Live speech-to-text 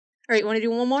right, you want to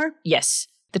do one more? Yes.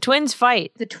 The twins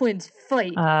fight. The twins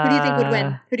fight. Who do you think would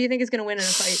win? Who do you think is going to win in a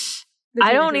fight?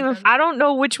 I don't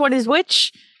know which one is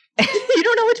which. You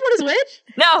don't know which one is which?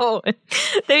 No.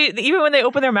 Even when they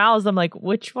open their mouths, I'm like,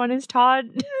 which one is Todd?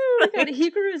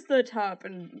 Hikaru is the top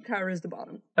and Kaoru is the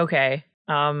bottom. Okay.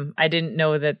 I didn't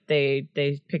know that they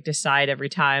picked a side every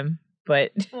time,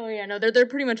 but oh yeah, no, they're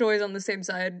pretty much always on the same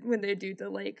side when they do their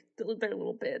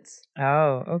little bits.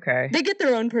 Oh, okay. They get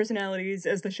their own personalities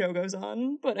as the show goes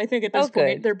on, but I think at this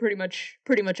point they're pretty much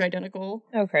identical.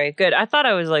 Okay, good. I thought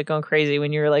I was like going crazy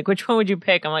when you were like, which one would you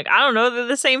pick? I'm like, I don't know, they're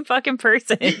the same fucking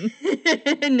person.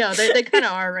 No, they kind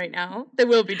of are right now. They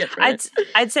will be different.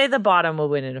 I'd say the bottom will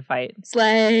win in a fight.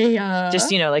 Slay.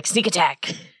 Just, like sneak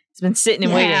attack. Been sitting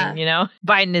and waiting,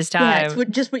 biding his time. Yeah, it's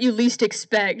just what you least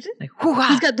expect. Like,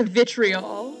 he's got the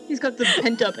vitriol. He's got the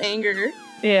pent up anger.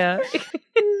 Yeah.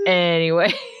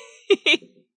 Anyway.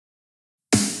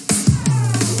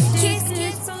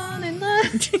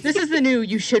 This is the new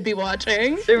you should be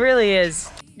watching. It really is.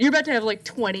 You're about to have like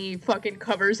 20 fucking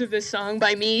covers of this song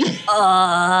by me.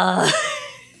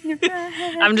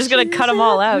 I'm just gonna cut them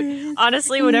all out.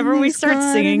 Honestly, whenever we start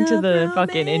singing to the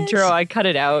fucking intro, I cut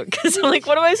it out because I'm like,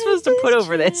 what am I supposed to put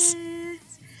over this?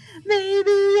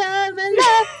 Maybe I'm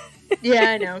alive. Yeah,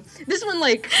 I know. This one,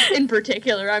 in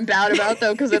particular, I'm bad about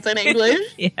though because it's in English.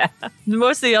 Yeah,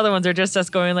 most of the other ones are just us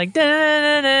going like. Da,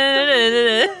 da,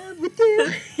 da, da, da.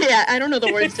 Yeah, I don't know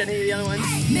the words to any of the other ones.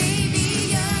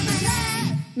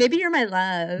 Maybe you're my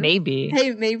love. Maybe.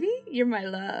 Hey, maybe you're my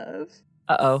love.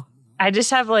 Uh-oh. I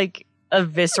just have a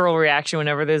visceral reaction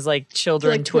whenever there's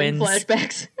children twins. Twin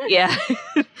flashbacks. Yeah.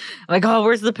 I'm like, oh,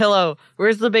 where's the pillow?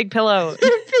 Where's the big pillow?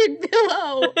 The big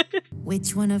pillow.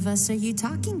 Which one of us are you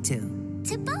talking to?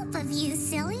 To both of you,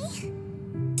 silly.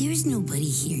 There's nobody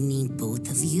here named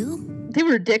both of you. They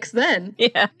were dicks then.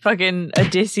 Yeah. Fucking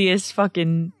Odysseus,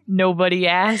 fucking nobody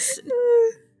ass.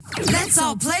 Let's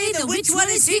all play the Which One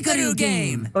is Hikaru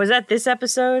game. Was that this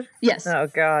episode? Yes. Oh,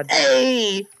 God.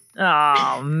 Hey.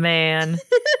 Oh, man.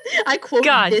 I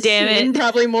quoted this scene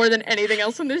probably more than anything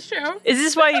else in this show. Is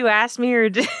this why you asked me, or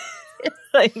it's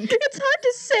hard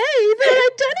to say. They're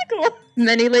identical.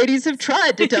 Many ladies have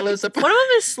tried to tell us apart. One of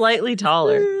them is slightly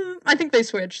taller. I think they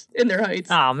switched in their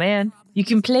heights. Oh, man. You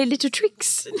can play little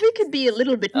tricks. We could be a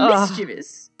little bit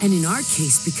mischievous. And in our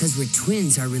case, because we're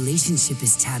twins, our relationship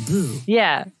is taboo.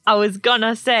 Yeah, I was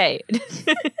gonna say.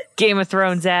 Game of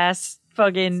Thrones ass.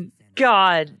 Fucking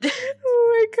God.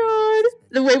 Oh my God.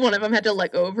 The way one of them had to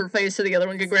let go of her face so the other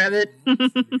one could grab it.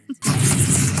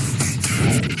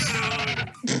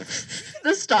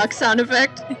 The stock sound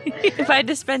effect. If I had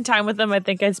to spend time with them, I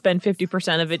think I'd spend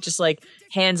 50% of it just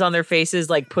hands on their faces,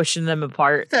 pushing them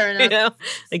apart. Fair enough.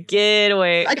 Get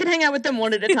away. I could hang out with them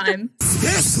one at a time.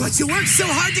 This what you worked so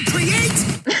hard to create?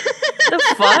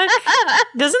 The fuck?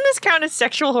 Doesn't this count as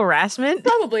sexual harassment?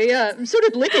 Probably, yeah. So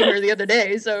did licking her the other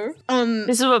day, so.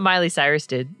 This is what Miley Cyrus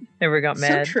did. Never got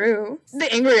mad. So true.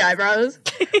 The angry eyebrows.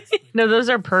 No, those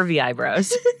are pervy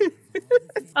eyebrows.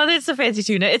 Oh, that's the fancy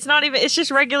tuna. It's not even, it's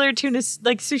just regular tuna,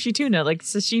 sushi tuna,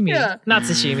 sashimi. Yeah. Not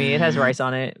sashimi. It has rice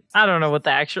on it. I don't know what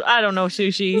I don't know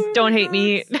sushi. Don't hate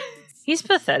me. He's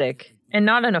pathetic. And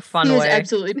not in a fun way. He is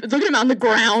absolutely. Look at him on the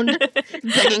ground,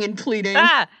 begging and pleading.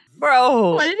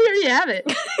 Bro. Why did he already have it?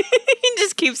 He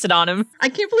just keeps it on him. I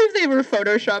can't believe they were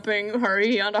photoshopping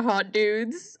Haruhi onto hot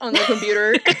dudes on the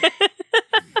computer.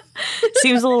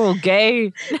 Seems a little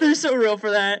gay. They're so real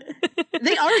for that.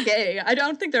 They are gay. I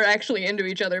don't think they're actually into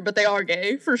each other, but they are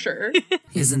gay, for sure.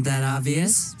 Isn't that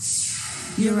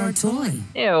obvious? You're our toy.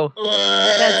 Ew.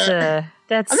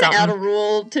 That's I'm something. gonna add a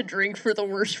rule to drink for the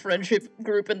worst friendship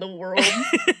group in the world.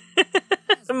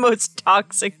 The most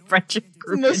toxic friendship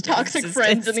group. The most toxic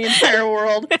friends in the entire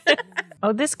world.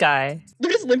 Oh, this guy.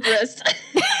 Look at his limp wrist.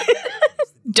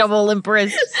 Double limp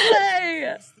wrist.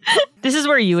 Slay. This is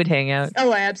where you would hang out.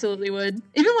 Oh, I absolutely would.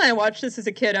 Even when I watched this as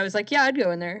a kid, I was like, yeah, I'd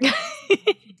go in there.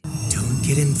 Don't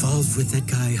get involved with that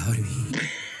guy, Haruhi.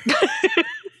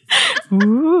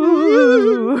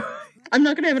 Ooh. I'm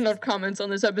not going to have enough comments on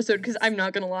this episode because I'm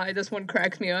not going to lie. This one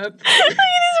cracks me up. Look at his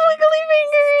wiggly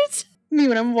fingers. Me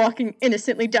when I'm walking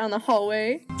innocently down the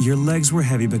hallway. Your legs were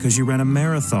heavy because you ran a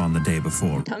marathon the day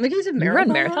before. Tamaki's a marathon.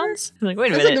 You run marathons? I'm like, wait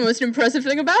a minute. That's the most impressive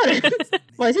thing about it.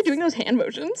 Why is he doing those hand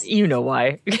motions? You know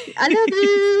why. I love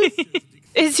you.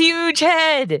 His huge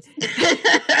head.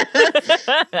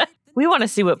 We want to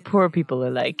see what poor people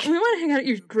are like. We want to hang out at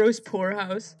your gross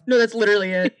poorhouse. No, that's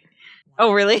literally it.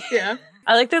 Oh, really? Yeah.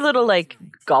 I like their little,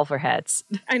 golfer hats.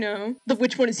 I know. The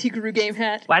Which One is Hikaru game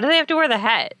hat. Why do they have to wear the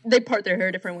hat? They part their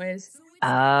hair different ways.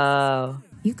 Oh.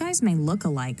 You guys may look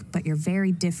alike, but you're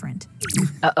very different.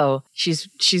 Uh-oh.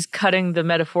 She's cutting the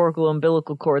metaphorical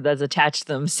umbilical cord that's attached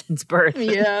to them since birth.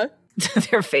 Yeah.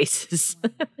 Their faces.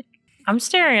 I'm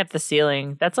staring at the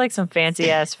ceiling. That's like some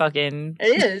fancy-ass fucking...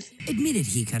 It is. Admit it,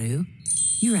 Hikaru.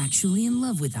 You're actually in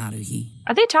love with Haruhi.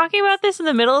 Are they talking about this in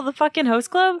the middle of the fucking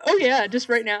host club? Oh yeah, just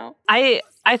right now. I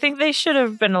think they should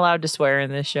have been allowed to swear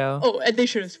in this show. Oh, and they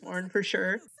should have sworn for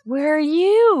sure. Where are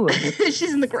you?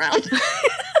 She's in the ground.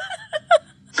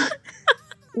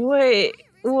 Wait,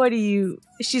 what are you...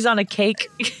 She's on a cake.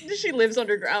 She lives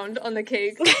underground on the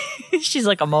cake. She's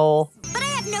like a mole. But I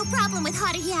have no problem with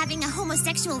Haruhi having a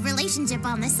homosexual relationship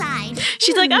on the side.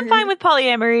 She's like, I'm fine with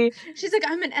polyamory. She's like,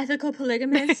 I'm an ethical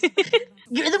polygamist.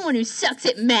 You're the one who sucks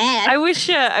at math. I wish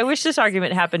this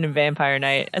argument happened in Vampire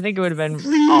Night. I think it would have been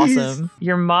Please. awesome.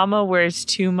 Your mama wears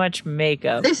too much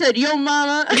makeup. They said, yo,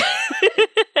 mama.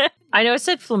 I know it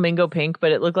said flamingo pink,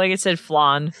 but it looked like it said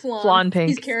flan. Flan pink.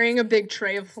 He's carrying a big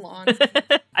tray of flan.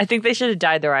 I think they should have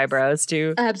dyed their eyebrows,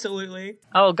 too. Absolutely.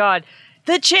 Oh, God.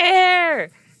 The chair!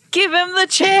 Give him the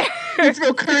chair! You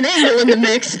throw Kurt Angle in the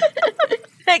mix.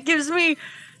 That gives me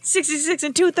 66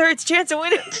 2/3 chance of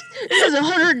winning. This is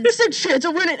 106 chance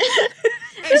of winning.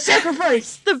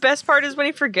 Sacrifice. The best part is when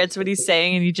he forgets what he's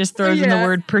saying and he just throws in the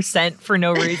word % for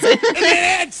no reason. And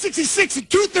then add 66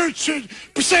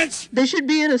 2/3%. They should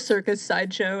be in a circus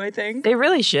sideshow, I think. They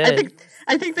really should.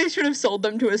 I think they should have sold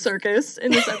them to a circus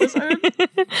in this episode.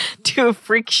 To a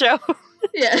freak show.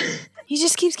 Yeah. He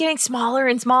just keeps getting smaller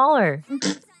and smaller.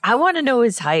 I want to know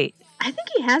his height. I think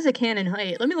he has a canon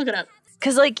height. Let me look it up.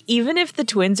 Because, like, even if the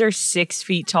twins are 6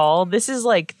 feet tall, this is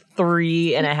like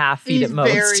 3.5 feet at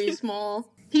most. He's very small.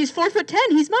 He's 4'10".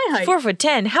 He's my height.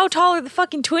 4'10". How tall are the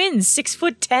fucking twins?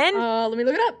 6'10"? Let me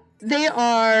look it up. They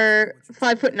are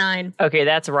 5'9". Okay,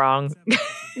 that's wrong.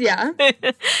 Yeah.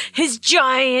 His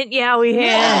giant yowie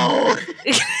hand.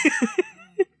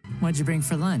 What'd you bring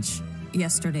for lunch?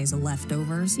 Yesterday's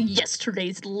leftovers.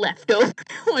 Yesterday's leftover.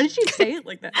 Why did she say it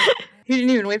like that? He didn't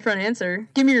even wait for an answer.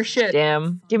 Give me your shit.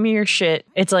 Damn. Give me your shit.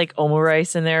 It's like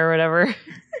omurice in there or whatever.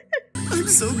 I'm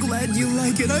so glad you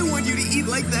like it. I want you to eat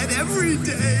like that every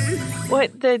day.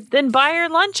 What? Then buy her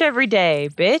lunch every day,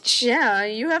 bitch. Yeah,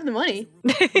 you have the money.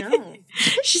 No.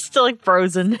 She's still like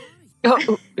frozen.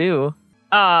 Oh, ew.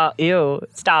 Ew.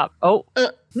 Stop. Oh.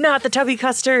 Not the tubby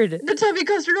custard. The tubby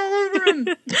custard all over him.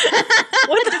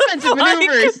 What defensive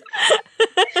maneuvers?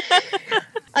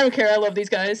 I don't care. I love these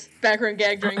guys. Background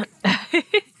gag drink.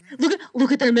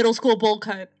 Look at their middle school bowl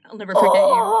cut. I'll never forget you.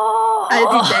 I had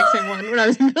the exact same one when I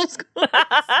was in middle school.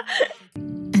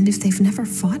 And if they've never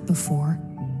fought before,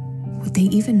 would they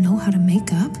even know how to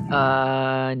make up?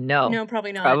 No. No,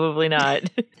 probably not. Probably not.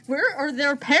 Where are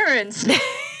their parents?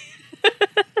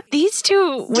 These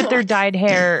two with their dyed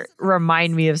hair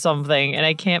remind me of something, and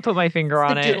I can't put my finger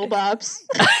on The it. Doodle Bops.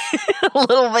 A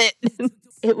little bit.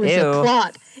 It was a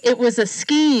plot. It was a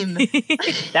scheme.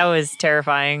 That was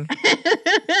terrifying.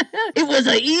 It was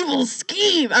an evil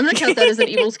scheme. I'm gonna count that as an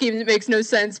evil scheme that makes no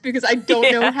sense because I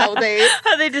don't know how they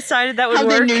decided that would how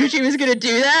work. they knew she was gonna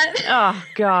do that. Oh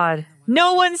God.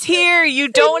 No one's here. You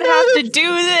don't have to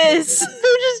do this. They're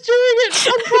just doing it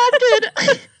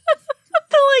unprompted.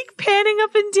 They're like panning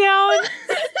up and down.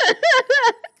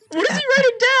 What is he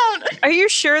writing down? Are you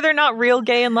sure they're not real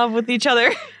gay in love with each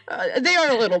other? They are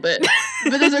a little bit,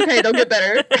 but that's okay. They'll get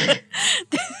better.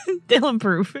 They'll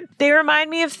improve. They remind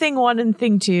me of Thing 1 and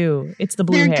Thing 2. It's the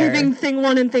blue They're hair. giving Thing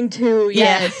 1 and Thing 2.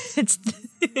 Yes. Yeah, it's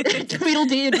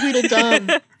Tweedledee and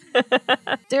Tweedledum.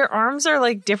 Their arms are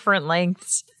like different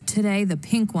lengths. Today, the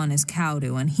pink one is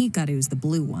Kaoru and Hikaru's the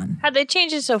blue one. How'd they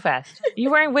change it so fast?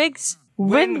 You wearing wigs?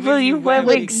 When will you wear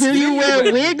wigs? Will you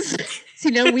wear wigs?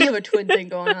 See, now we have a twin thing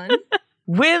going on.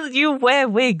 Will you wear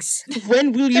wigs?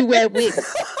 When will you wear wigs?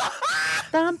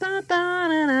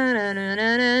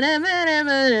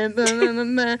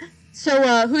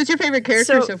 So, who's your favorite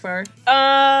character so far?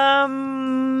 I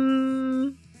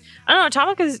don't know.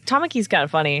 Tamaki's kind of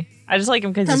funny. I just like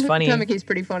him because he's funny. Tamaki's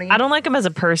pretty funny. I don't like him as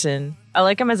a person. I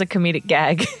like him as a comedic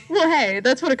gag. Well, hey,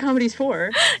 that's what a comedy's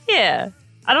for. Yeah.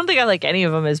 I don't think I like any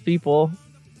of them as people.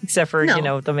 Except for,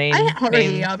 the main.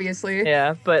 Haruhi, obviously.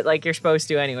 Yeah, but like you're supposed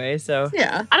to anyway, so.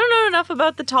 Yeah. I don't know enough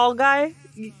about the tall guy.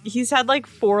 He's had like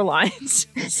 4 lines,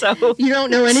 so. You don't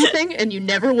know anything, and you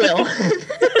never will.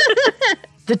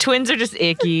 The twins are just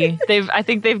icky. I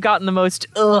think they've gotten the most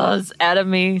uhs out of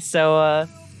me, so,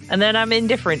 and then I'm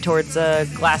indifferent towards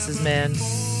Glasses Man.